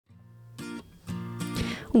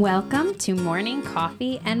Welcome to Morning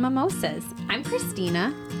Coffee and Mimosas. I'm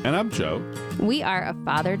Christina. And I'm Joe. We are a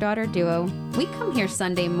father-daughter duo. We come here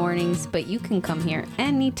Sunday mornings, but you can come here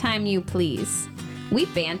anytime you please. We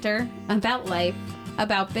banter about life,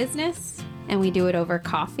 about business, and we do it over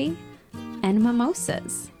coffee and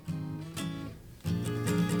mimosas.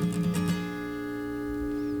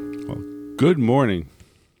 Well, good morning.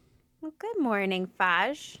 Well, good morning,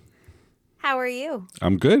 Faj. How are you?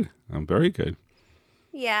 I'm good. I'm very good.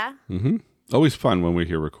 Yeah. Always fun when we're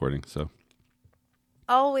here recording. So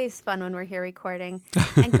Always fun when we're here recording.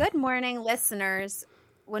 And good morning, listeners.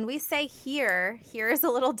 When we say here is a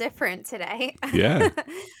little different today. yeah,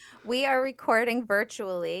 We are recording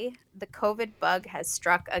virtually. The COVID bug has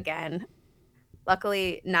struck again.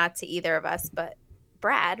 Luckily, not to either of us, but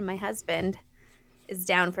Brad, my husband, is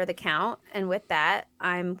down for the count. And with that,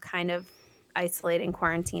 I'm kind of isolating,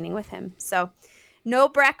 quarantining with him. So no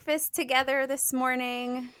breakfast together this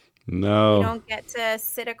morning. no, We don't get to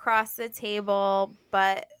sit across the table,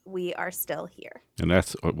 but we are still here. and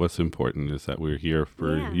that's what's important is that we're here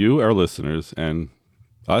for Yeah. you, our listeners, and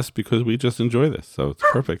us because we just enjoy this. So it's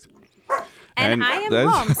perfect. And I am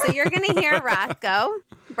home, so you're going to hear Roscoe.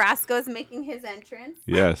 Roscoe's making his entrance.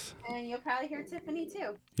 Yes, And you'll probably hear Tiffany,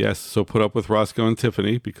 too. yes. So put up with Roscoe and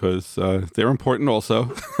Tiffany because they're important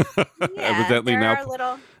also. Yeah, Evidently they're now, our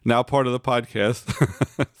little, now part of the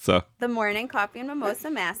podcast. So the morning coffee and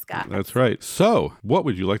mimosa mascot. that's right. So what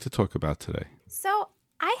would you like to talk about today? So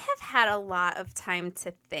I have had a lot of time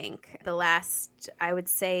to think the last, I would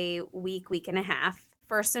say, week and a half.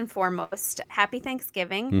 First and foremost, happy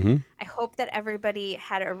Thanksgiving. I hope that everybody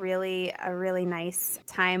had a really nice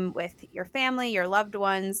time with your family, your loved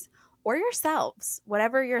ones, or yourselves,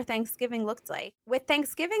 whatever your Thanksgiving looked like. With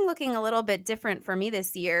Thanksgiving looking a little bit different for me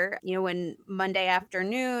this year, when Monday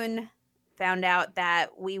afternoon found out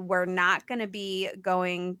that we were not going to be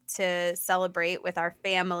going to celebrate with our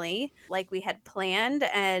family like we had planned,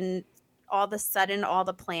 and all of a sudden all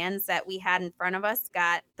the plans that we had in front of us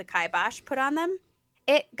got the kibosh put on them.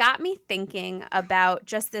 It got me thinking about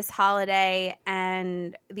just this holiday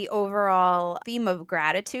and the overall theme of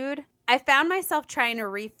gratitude. I found myself trying to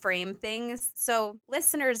reframe things. So,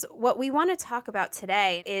 listeners, what we want to talk about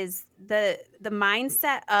today is the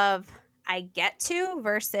mindset of I get to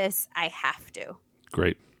versus I have to.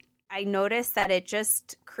 Great. I noticed that it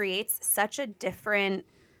just creates such a different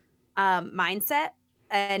mindset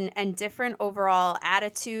and different overall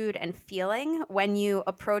attitude and feeling when you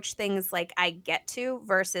approach things like I get to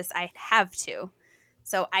versus I have to.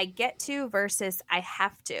 So I get to versus I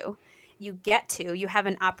have to. You get to, you have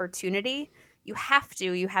an opportunity. You have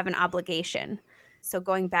to, you have an obligation. So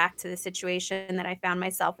going back to the situation that I found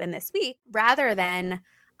myself in this week, rather than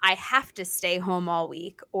I have to stay home all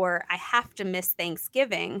week or I have to miss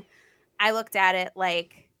Thanksgiving, I looked at it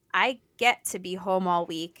like I get to be home all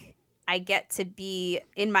week. I get to be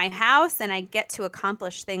in my house and I get to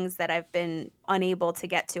accomplish things that I've been unable to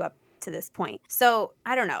get to up to this point. So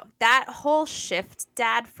I don't know. That whole shift,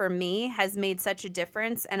 Dad, for me has made such a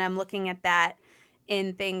difference. And I'm looking at that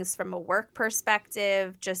in things from a work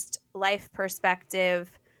perspective, just life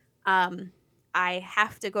perspective. I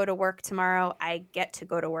have to go to work tomorrow. I get to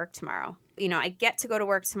go to work tomorrow. I get to go to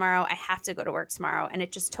work tomorrow. I have to go to work tomorrow. And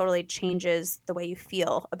it just totally changes the way you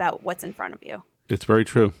feel about what's in front of you. It's very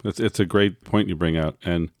true. It's a great point you bring out.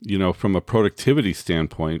 And, from a productivity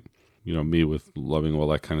standpoint, me with loving all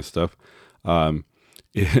that kind of stuff,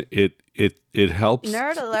 it helps.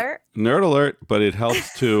 Nerd alert, but it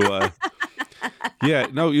helps to,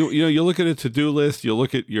 you look at a to-do list, you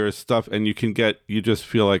look at your stuff and you just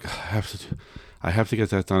feel like I have to get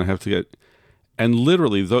that done. I have to get, and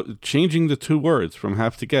literally changing the two words from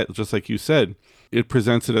have to get, just like you said, it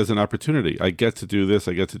presents it as an opportunity. I get to do this.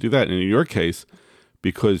 I get to do that. And in your case,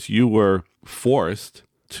 because you were forced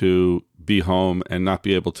to be home and not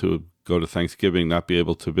be able to go to Thanksgiving, not be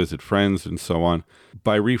able to visit friends and so on,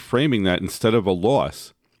 by reframing that instead of a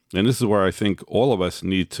loss. And this is where I think all of us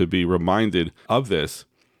need to be reminded of this.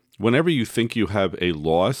 Whenever you think you have a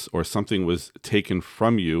loss or something was taken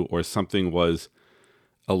from you or something was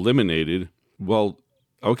eliminated, well,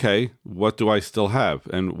 okay, what do I still have?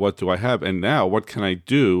 And what do I have? And now what can I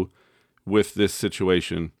do with this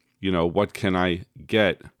situation? What can I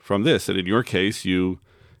get from this? And in your case, you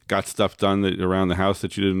got stuff done around the house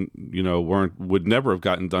that you didn't, would never have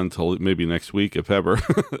gotten done till maybe next week, if ever,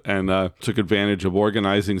 and took advantage of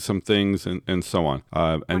organizing some things and so on.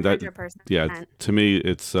 And 100%. To me,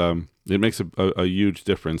 it makes a huge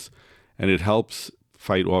difference, and it helps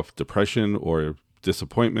fight off depression or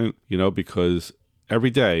disappointment, because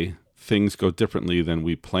every day things go differently than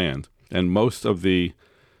we planned. And most of the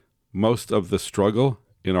struggle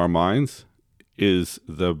in our minds is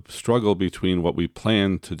the struggle between what we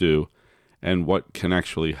plan to do and what can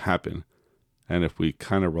actually happen. And if we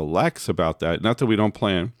kind of relax about that, not that we don't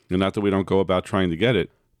plan and not that we don't go about trying to get it,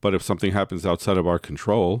 but if something happens outside of our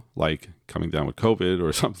control, like coming down with COVID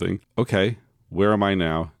or something, okay, where am I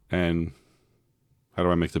now? And how do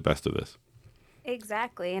I make the best of this?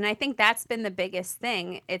 Exactly. And I think that's been the biggest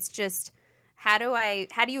thing. It's just how do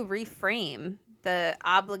you reframe the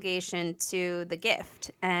obligation to the gift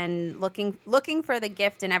and looking for the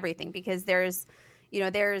gift in everything, because there's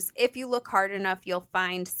if you look hard enough, you'll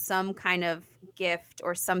find some kind of gift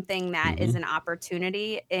or something that is an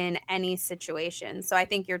opportunity in any situation. So I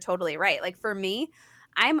think you're totally right. Like for me,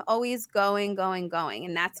 I'm always going, going, going.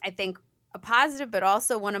 And that's, I think, a positive, but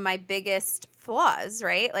also one of my biggest flaws,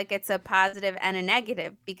 right? Like it's a positive and a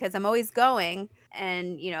negative because I'm always going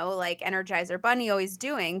and, like Energizer Bunny always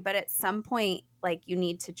doing, but at some point, like you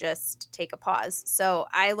need to just take a pause. So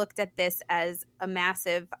I looked at this as a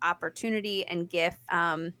massive opportunity and gift.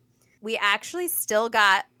 We actually still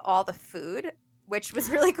got all the food, which was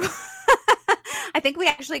really cool. I think we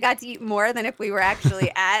actually got to eat more than if we were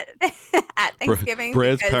actually at Thanksgiving.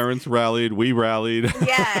 Brad's parents rallied. We rallied.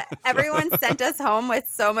 Yeah, everyone sent us home with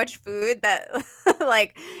so much food that,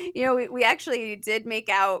 like, we actually did make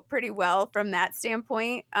out pretty well from that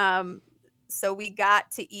standpoint. So we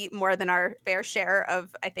got to eat more than our fair share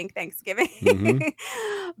of, I think, Thanksgiving.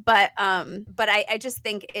 But I just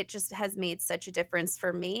think it just has made such a difference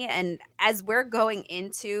for me. And as we're going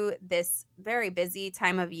into this very busy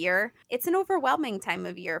time of year, it's an overwhelming time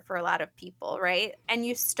of year for a lot of people, right? And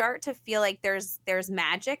you start to feel like there's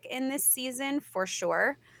magic in this season for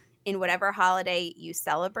sure, in whatever holiday you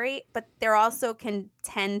celebrate, but there also can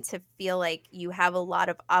tend to feel like you have a lot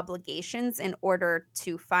of obligations in order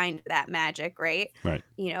to find that magic, right? Right.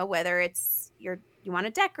 Whether it's you want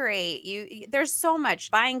to decorate, there's so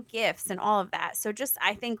much buying gifts and all of that. So just,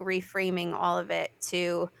 I think reframing all of it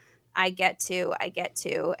to, I get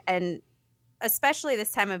to, and especially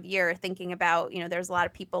this time of year, thinking about, there's a lot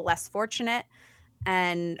of people less fortunate.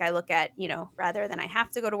 And I look at, rather than I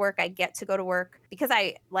have to go to work, I get to go to work because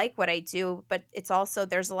I like what I do. But it's also,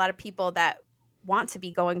 there's a lot of people that want to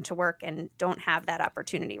be going to work and don't have that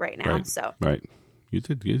opportunity right now. Right. So, right. You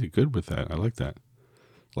did good with that. I like that.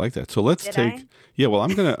 So let's Did take. I? Yeah. Well,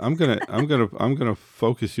 I'm gonna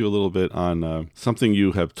focus you a little bit on something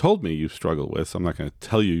you have told me you struggle with. So I'm not gonna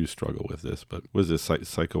tell you struggle with this, but was this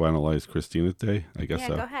psychoanalyze Christina today? I guess Yeah,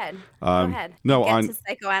 so. go ahead. No, You get to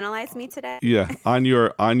psychoanalyze me today. Yeah, on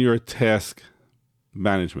your task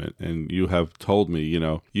management, and you have told me,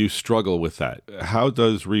 you struggle with that. How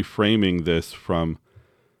does reframing this from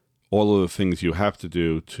all of the things you have to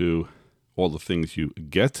do to all the things you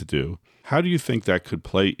get to do, how do you think that could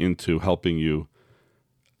play into helping you?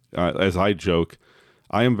 As I joke,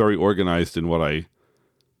 I am very organized in what I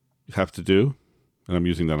have to do, and I'm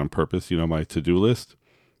using that on purpose, my to-do list.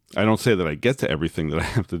 I don't say that I get to everything that I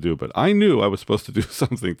have to do, but I knew I was supposed to do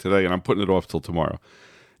something today, and I'm putting it off till tomorrow.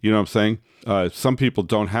 You know what I'm saying? Some people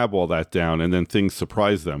don't have all that down, and then things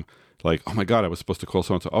surprise them. Like, oh my God, I was supposed to call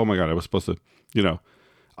so-and-so. Oh my God, I was supposed to,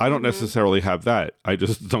 I don't necessarily have that. I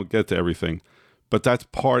just don't get to everything. But that's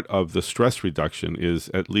part of the stress reduction, is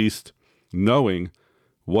at least knowing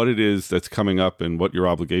what it is that's coming up and what your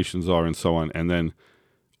obligations are and so on, and then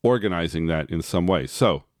organizing that in some way.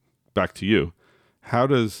 So back to you. How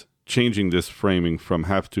does changing this framing from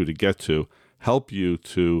have to get to help you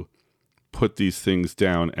to put these things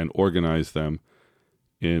down and organize them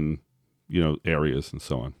in, areas and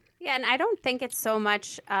so on? Yeah, and I don't think it's so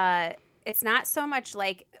much, it's not so much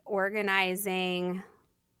like organizing.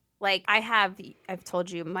 Like I've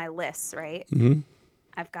told you my lists, right? Mm-hmm.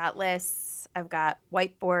 I've got lists, I've got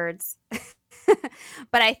whiteboards.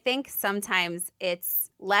 But I think sometimes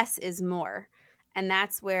it's less is more. And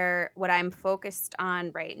that's where what I'm focused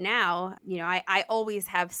on right now, I always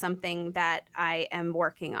have something that I am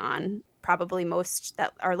working on. Probably most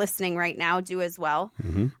that are listening right now do as well.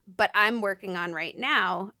 Mm-hmm. But I'm working on right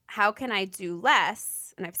now, how can I do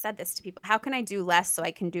less? And I've said this to people, how can I do less so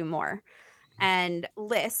I can do more? And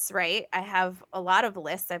lists, right? I have a lot of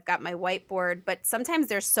lists. I've got my whiteboard, but sometimes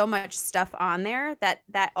there's so much stuff on there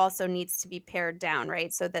that also needs to be pared down,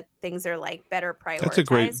 right? So that things are like better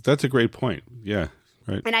prioritized. That's a great point. Yeah.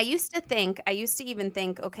 Right. And I used to even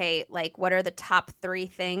think, okay, like what are the top 3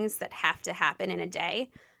 things that have to happen in a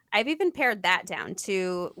day? I've even pared that down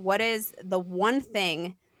to what is the one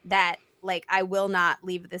thing that like I will not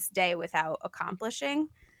leave this day without accomplishing.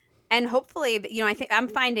 And hopefully, I think I'm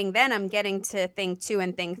finding then I'm getting to thing 2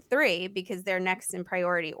 and thing 3 because they're next in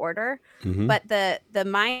priority order. Mm-hmm. But the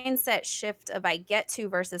mindset shift of I get to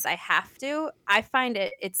versus I have to, I find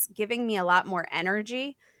it's giving me a lot more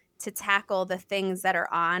energy to tackle the things that are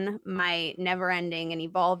on my never-ending and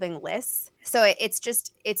evolving lists. So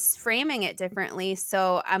it's framing it differently.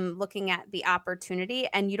 So I'm looking at the opportunity,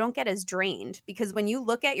 and you don't get as drained, because when you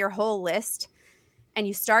look at your whole list and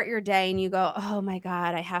you start your day and you go, oh my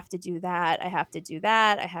God, I have to do that. I have to do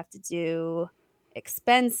that. I have to do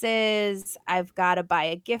expenses. I've got to buy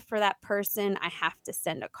a gift for that person. I have to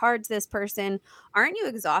send a card to this person. Aren't you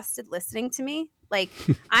exhausted listening to me? Like,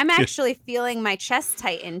 I'm Yeah. actually feeling my chest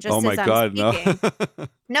tighten Oh just my as I'm God, no. speaking.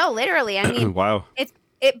 No, literally. I mean, Wow.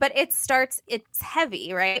 but it's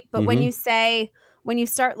heavy, right? But Mm-hmm. when you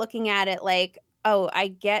start looking at it like, oh, I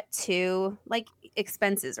get to, like,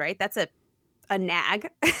 expenses, right? That's a nag.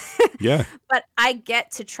 Yeah. But I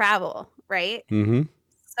get to travel, right? Mm-hmm.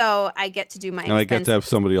 So I get to do my And I get to expenses. have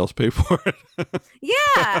somebody else pay for it. Yeah,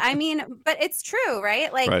 I mean, but it's true,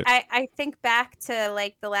 right? Like, Right. I think back to,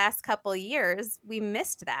 like, the last couple years, we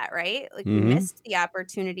missed that, right? Like, we Mm-hmm. missed the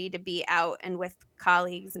opportunity to be out and with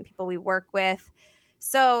colleagues and people we work with.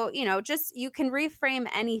 So, just, you can reframe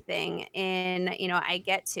anything in, I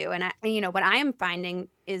get to. And what I am finding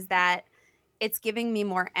is that it's giving me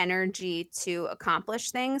more energy to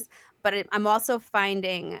accomplish things. But I'm also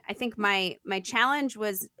finding, I think my challenge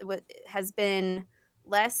has been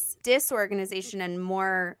less disorganization and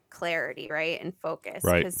more clarity, right? And focus,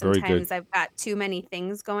 Right. because Very good. sometimes I've got too many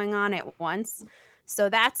things going on at once. So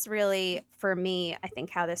that's really, for me, I think,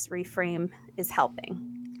 how this reframe is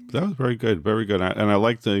helping. That was very good, very good. And I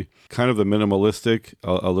like the kind of the minimalistic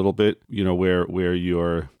a little bit, where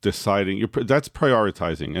you're deciding, that's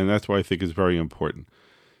prioritizing. And that's what I think is very important.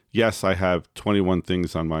 Yes, I have 21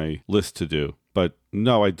 things on my list to do, but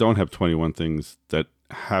no, I don't have 21 things that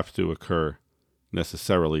have to occur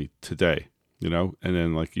necessarily today, and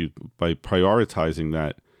then by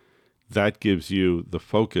prioritizing that gives you the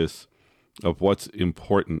focus of what's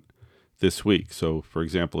important this week. So, for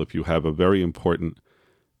example, if you have a very important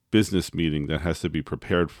business meeting that has to be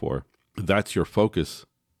prepared for, that's your focus,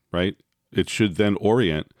 right? It should then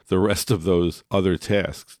orient the rest of those other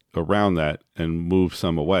tasks around that and move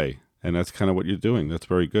some away. And that's kind of what you're doing. That's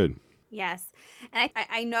very good. Yes. And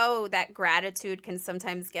I know that gratitude can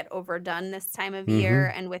sometimes get overdone this time of Mm-hmm.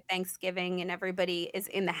 year, and with Thanksgiving, and everybody is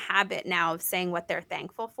in the habit now of saying what they're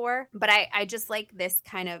thankful for. But I just like this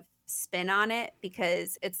kind of spin on it,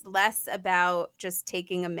 because it's less about just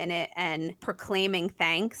taking a minute and proclaiming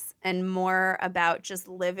thanks, and more about just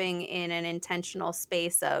living in an intentional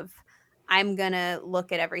space of, I'm going to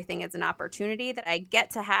look at everything as an opportunity that I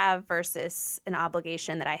get to have versus an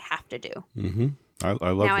obligation that I have to do. Mm-hmm.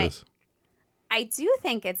 I love Now, this. I do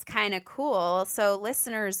think it's kind of cool. So,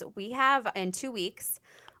 listeners, we have in 2 weeks,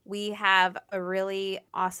 we have a really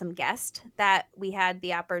awesome guest that we had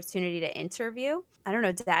the opportunity to interview. I don't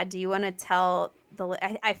know, Dad, do you want to tell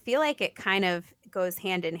I feel like it kind of goes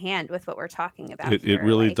hand in hand with what we're talking about It here,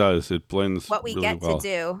 really like does. It blends what we really get to well.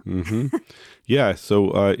 do. Mm-hmm. Yeah.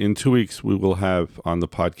 So in 2 weeks, we will have on the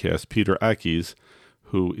podcast Peter Ackes,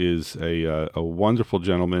 who is a wonderful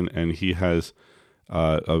gentleman, and he has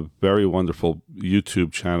a very wonderful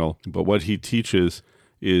YouTube channel. But what he teaches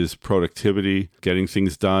is productivity, getting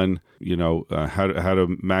things done, how to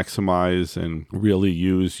maximize and really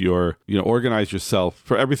use organize yourself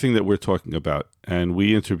for everything that we're talking about. And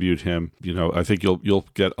we interviewed him. I think you'll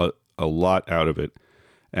get a lot out of it.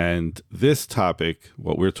 And this topic,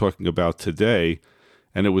 what we're talking about today,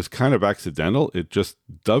 and it was kind of accidental, it just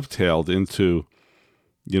dovetailed into,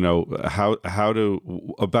 how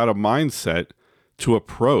to, about a mindset to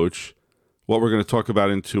approach what we're going to talk about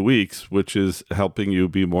in 2 weeks, which is helping you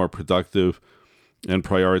be more productive and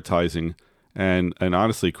prioritizing. And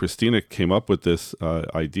honestly, Christina came up with this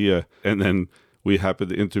idea, and then we happened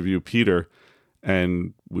to interview Peter,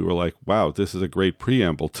 and we were like, wow, this is a great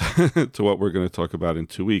preamble to what we're going to talk about in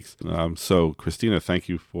 2 weeks. So Christina, thank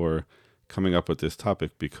you for coming up with this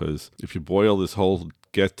topic, because if you boil this whole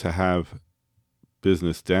get to have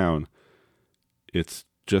business down, it's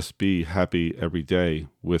just be happy every day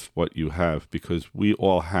with what you have, because we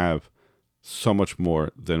all have so much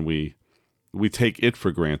more than we take it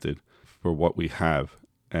for granted for what we have.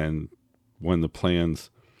 And when the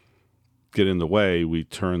plans get in the way, we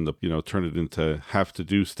turn it into have to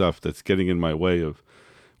do stuff that's getting in my way of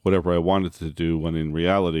whatever I wanted to do, when in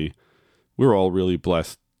reality, we're all really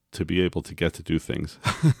blessed to be able to get to do things.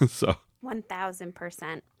 So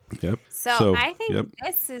 1000%. Yep. So I think yep.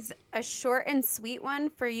 this is a short and sweet one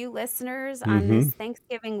for you listeners on this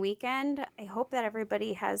Thanksgiving weekend. I hope that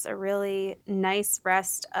everybody has a really nice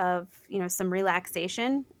rest of, some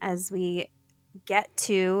relaxation as we get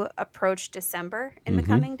to approach December in the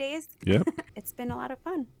coming days. Yep. It's been a lot of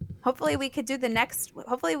fun. Hopefully we get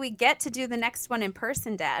to do the next one in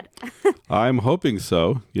person, Dad. I'm hoping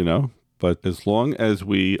so, but as long as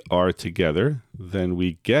we are together, then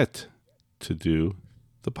we get to do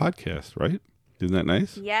the podcast, right? Isn't that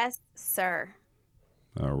nice? Yes, sir.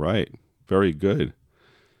 All right. Very good.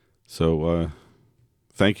 So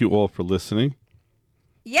thank you all for listening.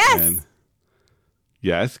 Yes. And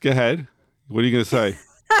yes, go ahead. What are you going to say?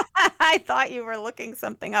 I thought you were looking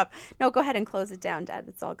something up. No, go ahead and close it down, Dad.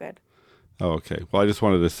 It's all good. Oh, okay. Well, I just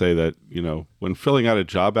wanted to say that, when filling out a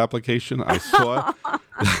job application, I saw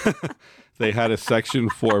they had a section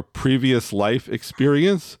for previous life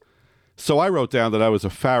experience. So I wrote down that I was a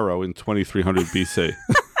pharaoh in 2300 BC.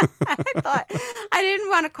 I didn't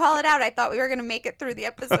want to call it out. I thought we were going to make it through the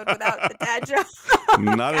episode without the dad joke.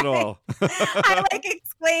 Not at all. I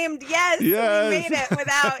exclaimed, yes, we made it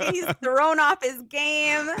without. He's thrown off his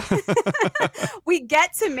game. We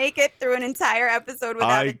get to make it through an entire episode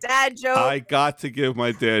without a dad joke. I got to give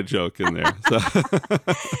my dad joke in there. So.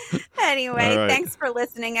 Anyway, Thanks for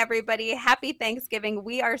listening, everybody. Happy Thanksgiving.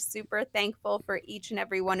 We are super thankful for each and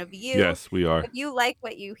every one of you. Yes, we are. If you like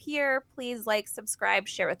what you hear, please subscribe,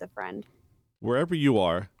 share with a friend. Wherever you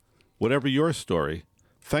are, whatever your story,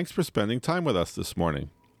 thanks for spending time with us this morning.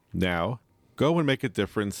 Now, go and make a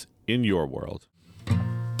difference in your world.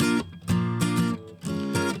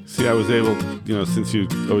 See, I was able, since you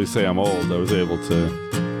always say I'm old, I was able to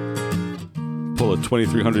pull a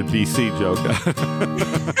 2300 BC joke.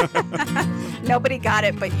 Nobody got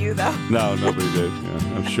it but you, though. No, nobody did.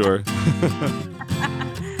 Yeah, I'm sure.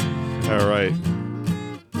 All right.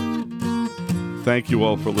 Thank you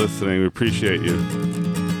all for listening. We appreciate you.